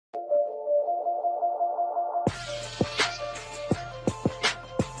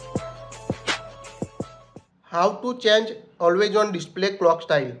How to change always on display clock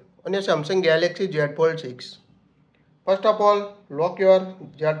style on your Samsung Galaxy Z Fold 6. First of all, lock your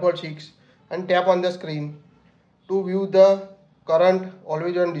Z Fold 6 and tap on the screen to view the current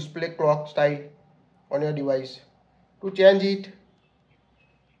always on display clock style on your device. To change it,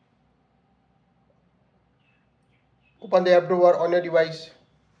 open the app drawer on your device,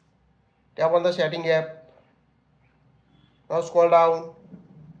 tap on the setting app. Now scroll down,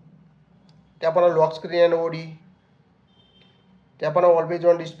 tap on a lock screen and OD, tap on a always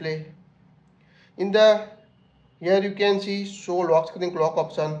on display. Here you can see show lock screen clock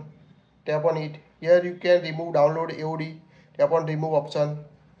option, tap on it. Here you can remove download AOD, tap on remove option.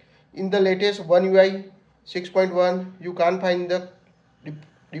 In the latest One UI 6.1 you can't find the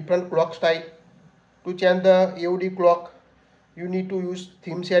different clock style. To change the AOD clock you need to use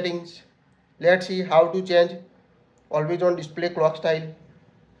theme settings. Let's see how to change always on display clock style.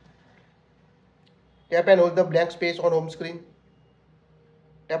 Tap and hold the blank space on home screen.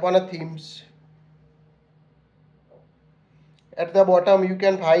 Tap on a themes. At the bottom you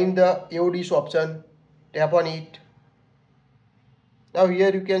can find the AODs option. Tap on it. Now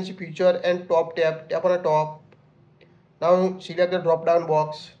here you can see feature and top tab. Tap on a top. Now select the drop down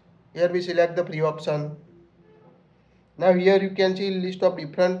box. Here we select the free option. Now here you can see list of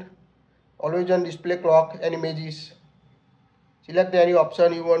different always on display clock and images. Select any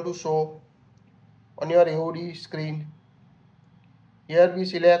option you want to show on your AOD screen. Here we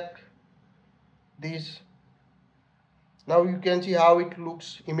select this. Now you can see how it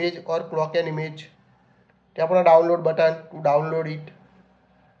looks, image or clock and image. Tap on a download button to download it.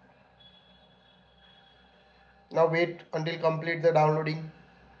 Now wait until complete the downloading.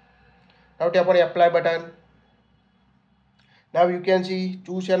 Now tap on apply button. Now you can see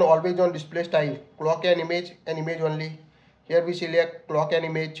choose an always on display style, clock and image only. Here we select clock and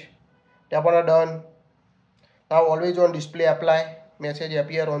image. Tap on a done. Now always on display apply, message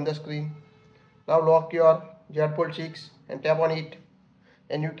appear on the screen. Now lock your Z Fold 6 and tap on it,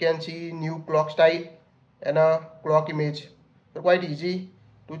 and you can see new clock style and a clock image. So quite easy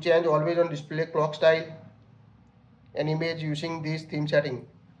to change always on display clock style and image using this theme setting.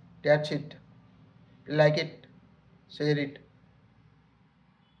 That's it. Like it, share it.